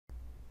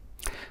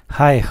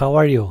Hi, how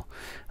are you?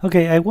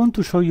 Okay, I want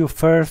to show you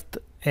first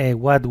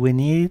what we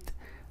need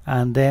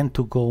and then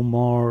to go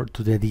more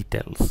to the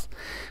details.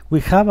 We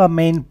have a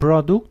main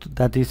product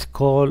that is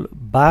called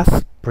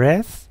Bus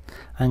Press.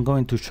 I'm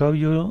going to show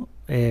you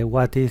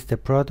what is the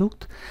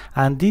product,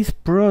 and this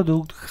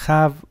product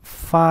have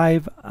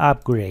 5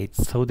 upgrades.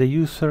 So the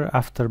user,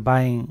 after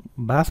buying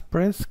Bus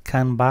Press,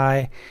 can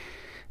buy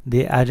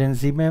the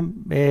agency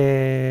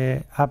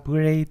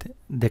upgrade,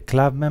 the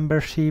club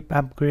membership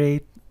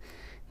upgrade,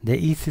 the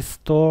Easy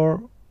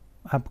Store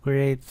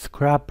upgrade,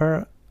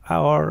 Scrapper,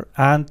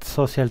 and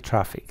social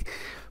traffic.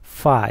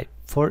 5.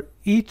 For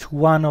each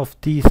one of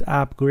these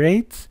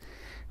upgrades,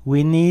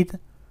 we need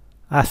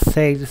a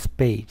sales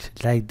page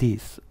like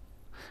this.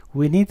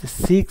 We need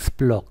 6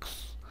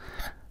 blocks.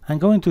 I'm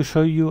going to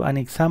show you an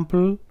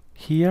example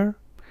here.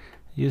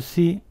 You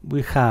see,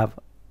 we have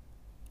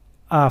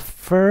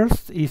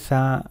first is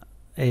a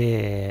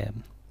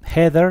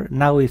header.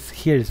 Now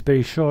here is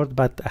very short,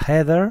 but a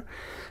header,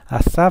 a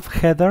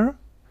subheader,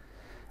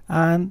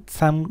 and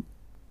some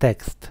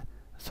text.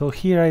 So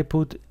here I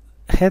put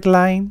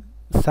headline,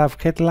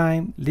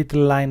 subheadline,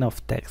 little line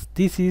of text.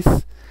 This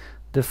is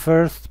the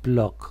first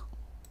block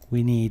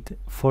we need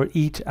for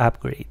each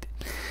upgrade.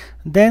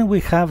 Then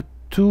we have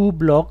 2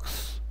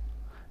 blocks.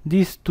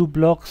 These 2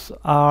 blocks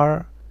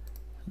are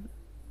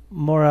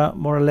more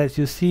or less,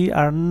 you see,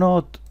 are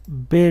not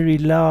very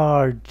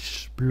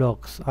large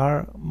blocks,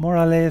 are more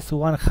or less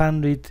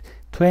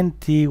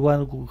 120,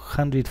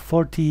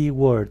 140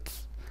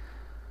 words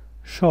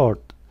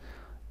short.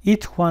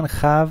 Each one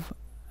have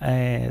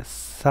a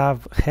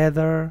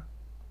subheader,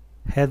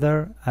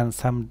 header, and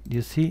some.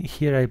 You see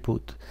here I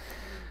put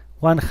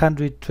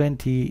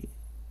 120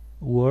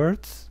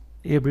 words.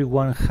 Every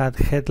one had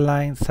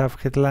headline,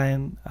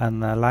 subheadline,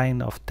 and a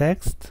line of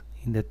text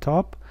in the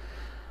top.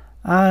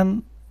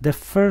 And the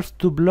first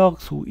 2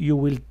 blocks you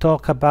will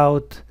talk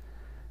about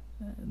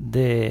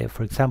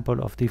for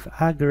example, of the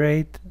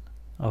upgrade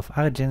of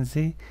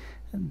agency,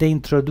 the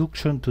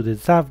introduction to the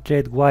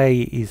subject,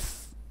 why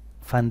is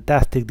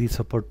fantastic this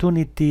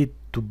opportunity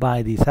to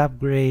buy this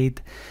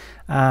upgrade,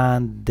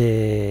 and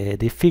the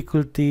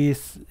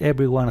difficulties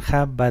everyone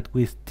have, but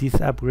with this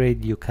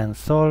upgrade you can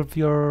solve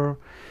your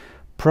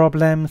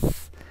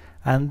problems.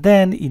 And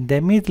then in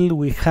the middle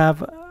we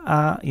have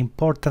an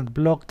important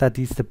block that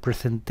is the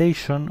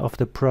presentation of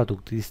the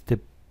product. Is the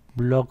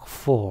block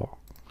 4.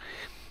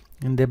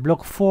 In the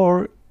block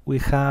 4 we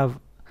have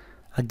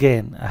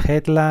again a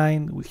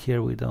headline.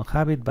 Here we don't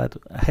have it, but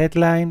a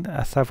headline,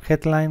 a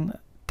subheadline,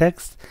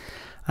 text,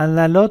 and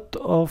a lot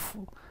of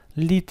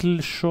little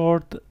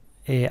short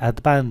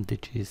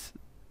advantages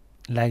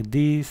like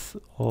this,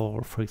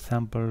 or for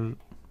example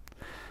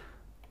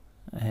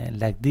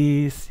like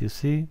this. You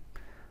see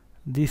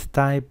this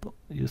type,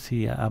 you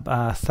see a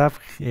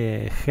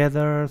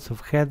subheader,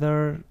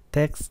 subheader,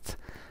 text,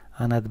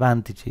 and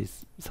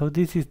advantages. So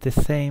this is the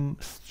same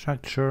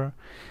structure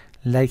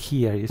like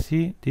here. You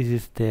see, this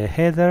is the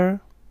header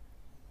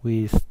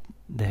with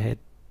the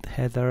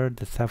header,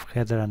 the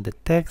subheader, and the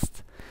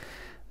text.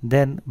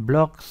 Then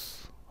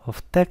blocks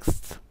of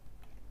text,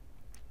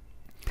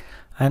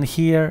 and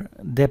here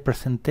the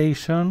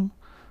presentation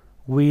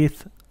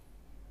with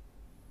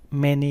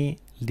many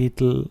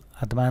little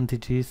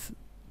advantages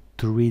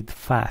to read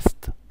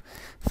fast.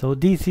 So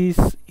this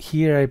is,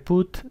 here I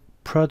put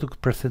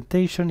product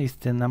presentation is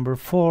the number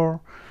 4,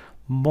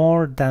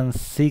 more than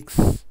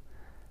 6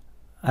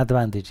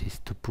 advantages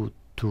to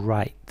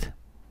write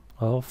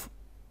of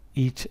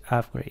each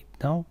upgrade,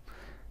 no,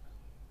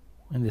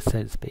 in the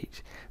sales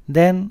page.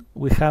 Then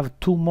we have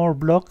 2 more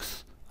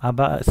blocks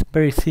about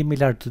very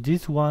similar to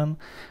this one,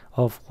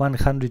 of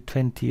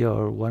 120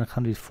 or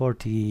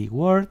 140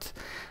 words,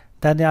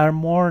 that are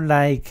more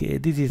like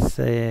this is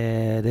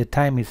the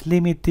time is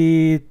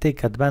limited,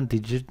 take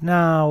advantage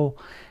now,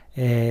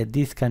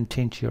 this can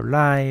change your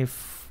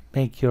life,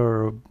 make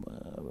your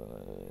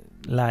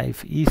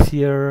life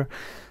easier.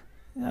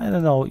 I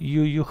don't know,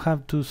 you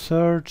have to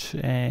search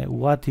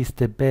what is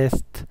the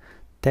best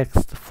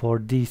text for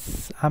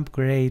this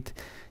upgrade.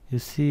 You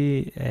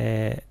see,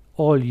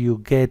 all you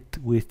get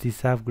with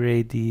this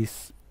upgrade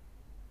is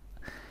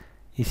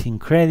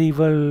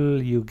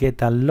incredible. You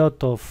get a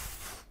lot of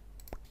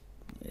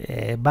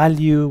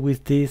value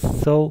with this.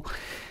 So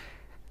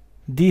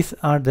these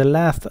are the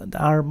last,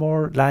 are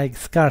more like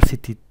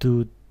scarcity,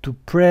 to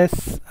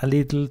press a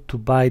little to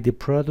buy the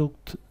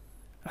product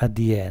at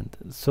the end.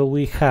 So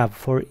we have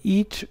for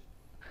each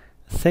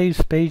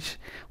sales page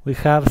we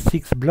have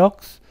 6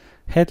 blocks.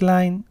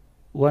 Headline,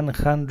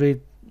 2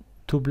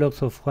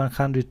 blocks of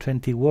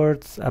 120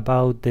 words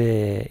about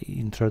the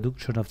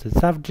introduction of the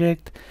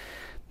subject,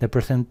 the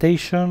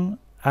presentation,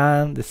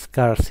 and the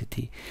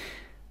scarcity.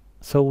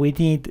 So we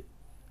need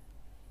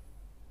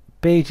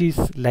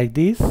pages like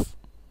this,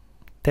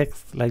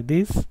 text like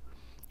this.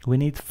 We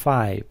need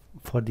 5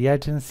 for the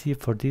agency,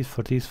 for this,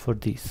 for this, for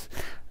this.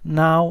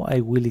 Now I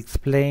will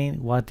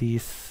explain what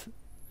is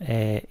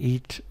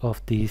each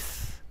of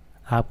these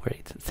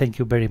upgrades. Thank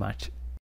you very much.